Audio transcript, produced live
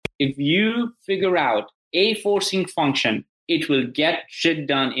if you figure out a forcing function, it will get shit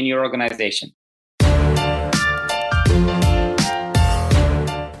done in your organization.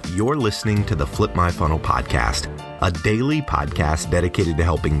 You're listening to the Flip My Funnel podcast, a daily podcast dedicated to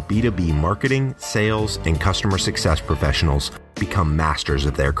helping B2B marketing, sales, and customer success professionals become masters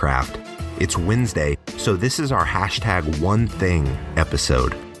of their craft. It's Wednesday, so this is our #OneThing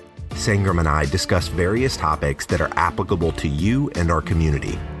episode. Sangram and I discuss various topics that are applicable to you and our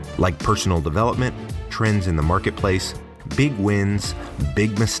community, like personal development, trends in the marketplace, big wins,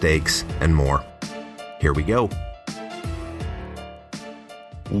 big mistakes, and more. Here we go.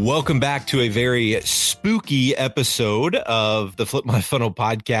 Welcome back to a very spooky episode of the Flip My Funnel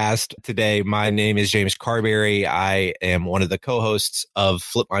podcast. Today, my name is James Carberry. I am one of the co-hosts of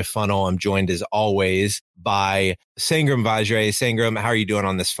Flip My Funnel. I'm joined as always by Sangram Vajre. Sangram, how are you doing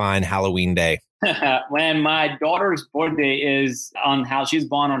on this fine Halloween day? When my daughter's birthday is she's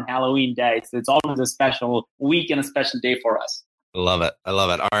born on Halloween day. So it's always a special week and a special day for us. I love it.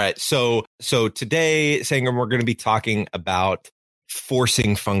 All right. So today, Sangram, we're going to be talking about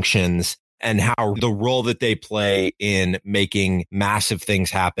forcing functions and how the role that they play in making massive things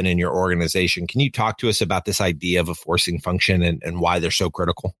happen in your organization. Can you talk to us about this idea of a forcing function and why they're so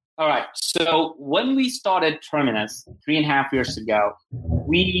critical? All right. So when we started Terminus 3.5 years ago,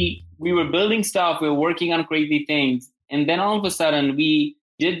 we were building stuff, we were working on crazy things. And then all of a sudden we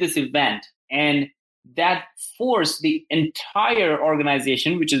did this event, and that forced the entire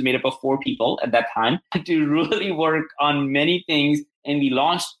organization, which is made up of 4 people at that time, to really work on many things. And we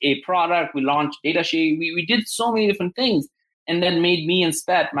launched a product, we launched data share, we did so many different things. And that made me and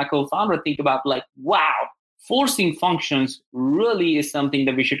Spet, my co-founder, think about wow, forcing functions really is something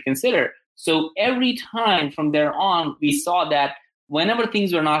that we should consider. So every time from there on, we saw that whenever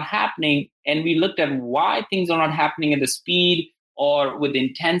things were not happening, and we looked at why things are not happening at the speed or with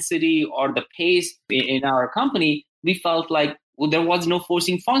intensity or the pace in our company, we felt like there was no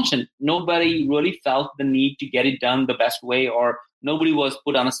forcing function. Nobody really felt the need to get it done the best way, or nobody was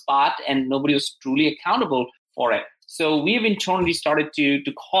put on a spot and nobody was truly accountable for it. So we have internally started to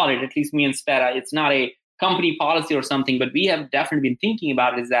call it, at least me and Speta, it's not a company policy or something, but we have definitely been thinking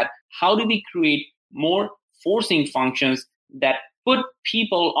about it, is that how do we create more forcing functions that put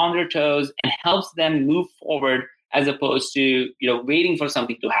people on their toes and helps them move forward, as opposed to waiting for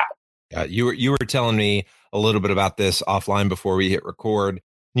something to happen. Yeah, you were telling me a little bit about this offline before we hit record.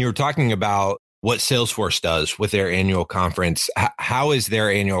 You were talking about what Salesforce does with their annual conference. How is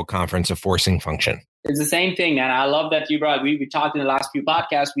their annual conference a forcing function? It's the same thing, and I love that you brought. We talked in the last few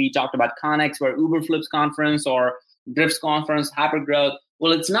podcasts. We talked about Connex, or Uber Flips conference, or Drift's conference, Hypergrowth.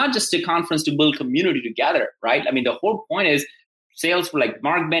 Well, it's not just a conference to build community together, right? I mean, the whole point is sales for like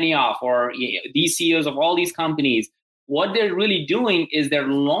Mark Benioff or these CEOs of all these companies. What they're really doing is they're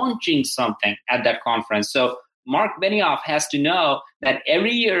launching something at that conference. So Mark Benioff has to know that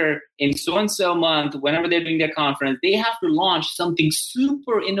every year in so-and-so month, whenever they're doing their conference, they have to launch something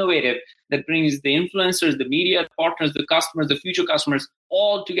super innovative that brings the influencers, the media partners, the customers, the future customers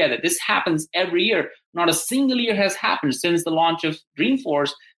all together. This happens every year. Not a single year has happened since the launch of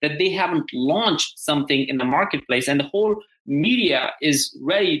Dreamforce that they haven't launched something in the marketplace, and the whole media is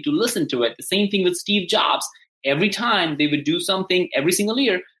ready to listen to it. The same thing with Steve Jobs. Every time they would do something every single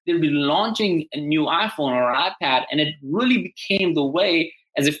year, they'll be launching a new iPhone or iPad. And it really became the way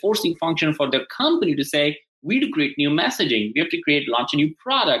as a forcing function for their company to say, we need to create new messaging. We have to launch a new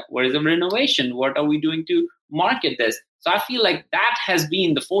product. Where is our innovation? What are we doing to market this? So I feel like that has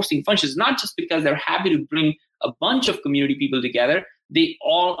been the forcing function. It's not just because they're happy to bring a bunch of community people together. They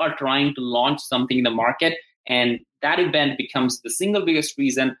all are trying to launch something in the market. And that event becomes the single biggest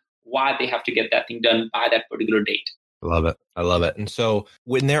reason why they have to get that thing done by that particular date. I love it. And so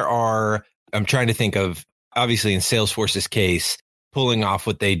when I'm trying to think of, obviously in Salesforce's case, pulling off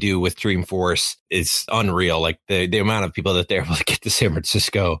what they do with Dreamforce is unreal. Like the amount of people that they're able to get to San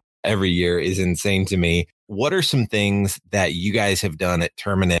Francisco every year is insane to me. What are some things that you guys have done at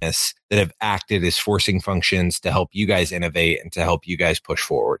Terminus that have acted as forcing functions to help you guys innovate and to help you guys push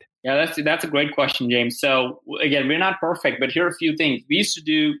forward? Yeah, that's a great question, James. So again, we're not perfect, but here are a few things. We used to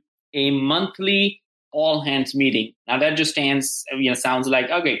do a monthly all hands meeting. Now that just sounds like,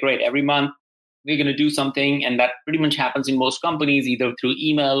 okay, great. Every month we're going to do something. And that pretty much happens in most companies, either through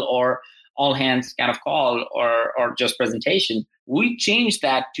email or all hands kind of call or just presentation. We changed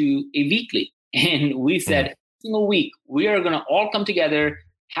that to a weekly. And we said, every single week, we are going to all come together,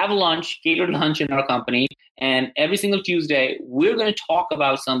 have a lunch, catered lunch in our company. And every single Tuesday, we're going to talk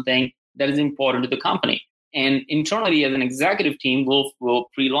about something that is important to the company. And internally, as an executive team, we'll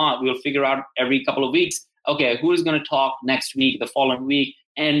pre-launch, we'll figure out every couple of weeks, okay, who is going to talk next week, the following week,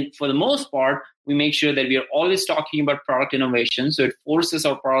 And for the most part, we make sure that we are always talking about product innovation. So it forces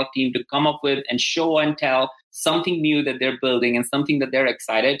our product team to come up with and show and tell something new that they're building and something that they're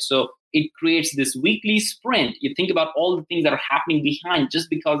excited. So it creates this weekly sprint. You think about all the things that are happening behind just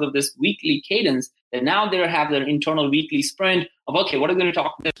because of this weekly cadence, that now they have their internal weekly sprint of, okay, what are we going to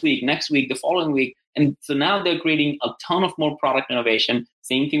talk this week, next week, the following week? And so now they're creating a ton of more product innovation.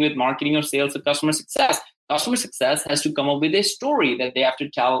 Same thing with marketing or sales or customer success. Customer success has to come up with a story that they have to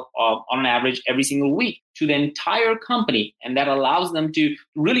tell on average every single week to the entire company. And that allows them to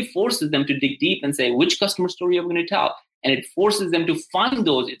really forces them to dig deep and say, which customer story are we going to tell? And it forces them to find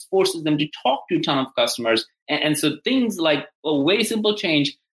those. It forces them to talk to a ton of customers. And so things like a very simple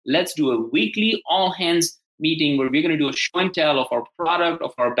change, let's do a weekly all hands meeting where we're going to do a show and tell of our product,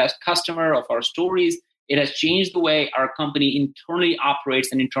 of our best customer, of our stories. It has changed the way our company internally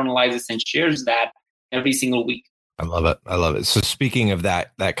operates and internalizes and shares that every single week. I love it. I love it. So speaking of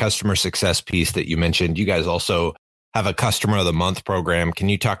that customer success piece that you mentioned, you guys also have a customer of the month program. Can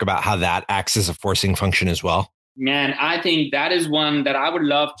you talk about how that acts as a forcing function as well? Man, I think that is one that I would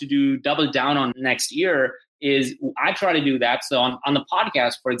love to do double down on next year. Is I try to do that. So on the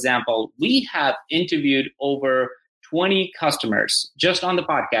podcast, for example, we have interviewed over 20 customers just on the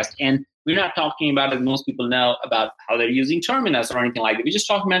podcast. And we're not talking about, as most people know, about how they're using Terminus or anything like that. We're just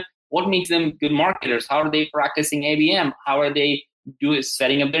talking about what makes them good marketers. How are they practicing ABM? How are they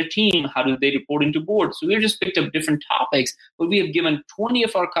setting up their team? How do they report into board? So we've just picked up different topics, but we have given 20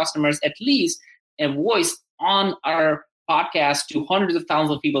 of our customers at least a voice on our podcast to hundreds of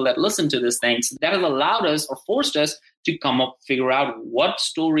thousands of people that listen to this thing. So that has allowed us or forced us to figure out what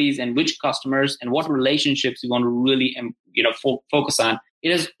stories and which customers and what relationships we want to really focus on.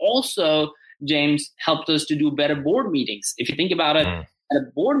 It has also, James, helped us to do better board meetings. If you think about it, at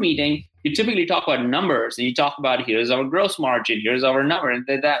a board meeting, you typically talk about numbers and you talk about here's our gross margin, here's our number. And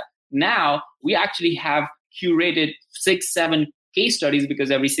that now we actually have curated 6-7 case studies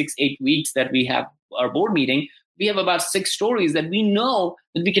because every 6-8 weeks that we have our board meeting, we have about 6 stories that we know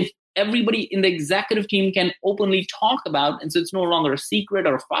that everybody in the executive team can openly talk about. And so it's no longer a secret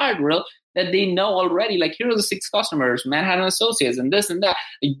or a fire drill that they know already, like here are the 6 customers, Manhattan Associates and this and that.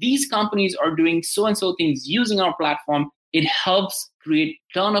 These companies are doing so-and-so things using our platform. It helps create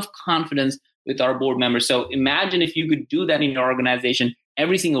a ton of confidence with our board members. So imagine if you could do that in your organization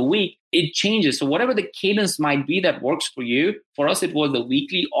every single week, it changes. So whatever the cadence might be that works for you, for us, it was a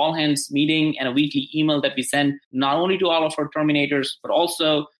weekly all hands meeting and a weekly email that we send not only to all of our terminators, but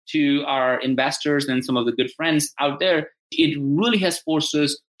also to our investors and some of the good friends out there. It really has forced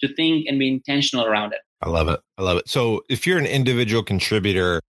us to think and be intentional around it. I love it. I love it. So if you're an individual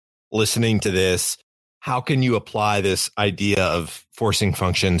contributor listening to this, how can you apply this idea of forcing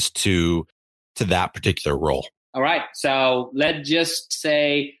functions to that particular role? All right. So let's just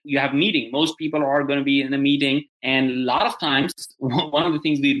say you have a meeting. Most people are going to be in a meeting. And a lot of times, one of the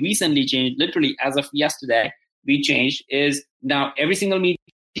things we recently changed, literally as of yesterday, we changed is now every single meeting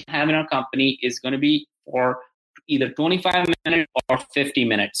we have in our company is going to be for either 25 minutes or 50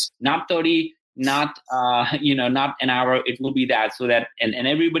 minutes, not 30, not an hour. It will be that so that, and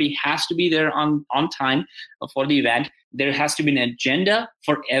everybody has to be there on time for the event. There has to be an agenda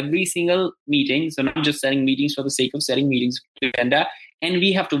for every single meeting. So not just setting meetings for the sake of setting meetings, agenda. And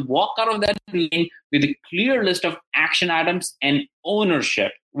we have to walk out of that meeting with a clear list of action items and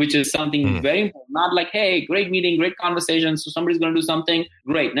ownership, which is something very important. Not like, hey, great meeting, great conversation. So somebody's going to do something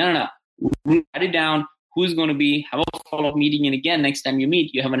great. No. Write it down. Who's going to be, have a follow-up meeting. And again, next time you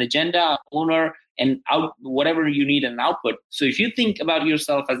meet, you have an agenda, owner, and out whatever you need an output. So if you think about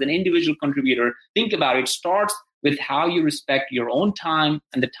yourself as an individual contributor, think about it. It starts with how you respect your own time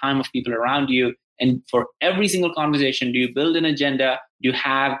and the time of people around you. And for every single conversation, do you build an agenda? Do you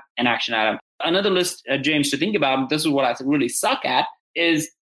have an action item? Another list, James, to think about, this is what I really suck at,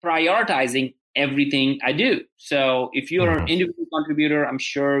 is prioritizing everything I do. So if you're an individual contributor, I'm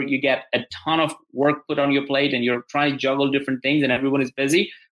sure you get a ton of work put on your plate and you're trying to juggle different things and everyone is busy.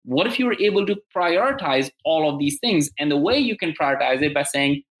 What if you're able to prioritize all of these things? And the way you can prioritize it by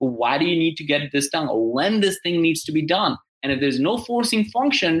saying, well, why do you need to get this done? Or when this thing needs to be done? And if there's no forcing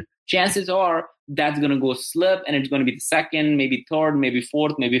function, chances are that's going to go slip and it's going to be the second, maybe third, maybe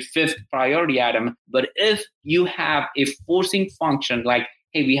fourth, maybe fifth priority item. But if you have a forcing function like,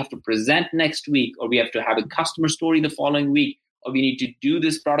 hey, we have to present next week, or we have to have a customer story the following week, or we need to do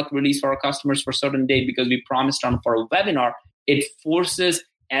this product release for our customers for a certain date because we promised on for a webinar, it forces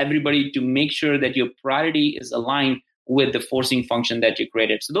everybody to make sure that your priority is aligned with the forcing function that you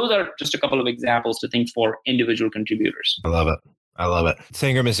created. So those are just a couple of examples to think for individual contributors. I love it. I love it.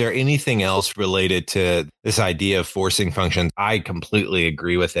 Sangram, is there anything else related to this idea of forcing functions? I completely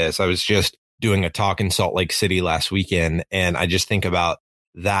agree with this. I was just doing a talk in Salt Lake City last weekend, and I just think about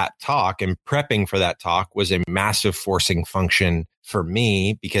that talk, and prepping for that talk was a massive forcing function for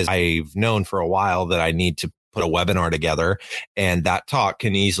me, because I've known for a while that I need to put a webinar together, and that talk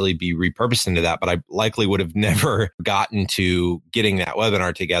can easily be repurposed into that. But I likely would have never gotten to getting that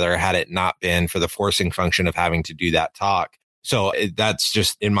webinar together had it not been for the forcing function of having to do that talk. So that's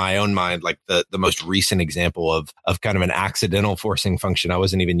just in my own mind, like the most recent example of kind of an accidental forcing function. I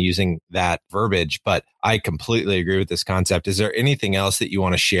wasn't even using that verbiage, but I completely agree with this concept. Is there anything else that you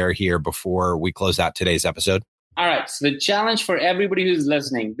want to share here before we close out today's episode? All right. So the challenge for everybody who's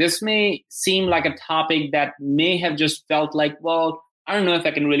listening, this may seem like a topic that may have just felt like, well, I don't know if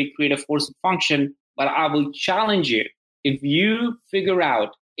I can really create a forcing function, but I will challenge you. If you figure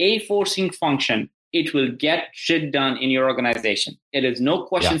out a forcing function, it will get shit done in your organization. It is no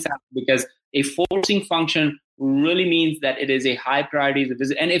questions asked, because a forcing function really means that it is a high priority.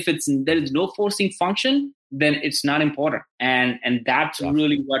 And if there is no forcing function, then it's not important. And that's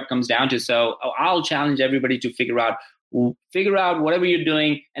really what comes down to. So I'll challenge everybody to figure out whatever you're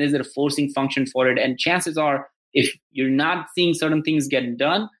doing, and is there a forcing function for it? And chances are, if you're not seeing certain things get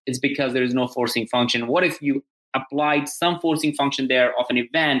done, it's because there is no forcing function. What if you applied some forcing function there of an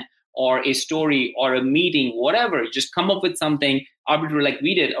event or a story or a meeting, whatever? Just come up with something arbitrary like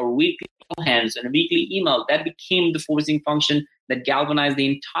we did, or weekly hands and a weekly email. That became the forcing function that galvanized the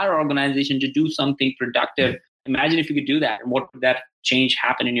entire organization to do something productive. Imagine if you could do that, and what would that change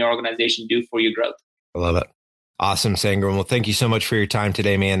happen in your organization do for your growth? I love it. Awesome, Sangram. Well, thank you so much for your time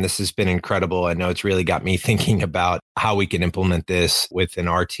today, man. This has been incredible. I know it's really got me thinking about how we can implement this within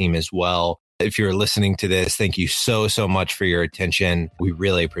our team as well. If you're listening to this, thank you so much for your attention. We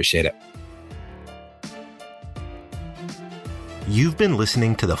really appreciate it. You've been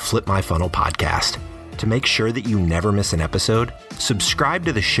listening to the Flip My Funnel podcast. To make sure that you never miss an episode, subscribe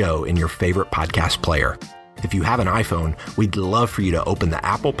to the show in your favorite podcast player. If you have an iPhone, we'd love for you to open the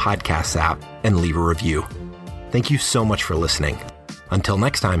Apple Podcasts app and leave a review. Thank you so much for listening. Until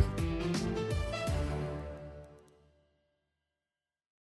next time.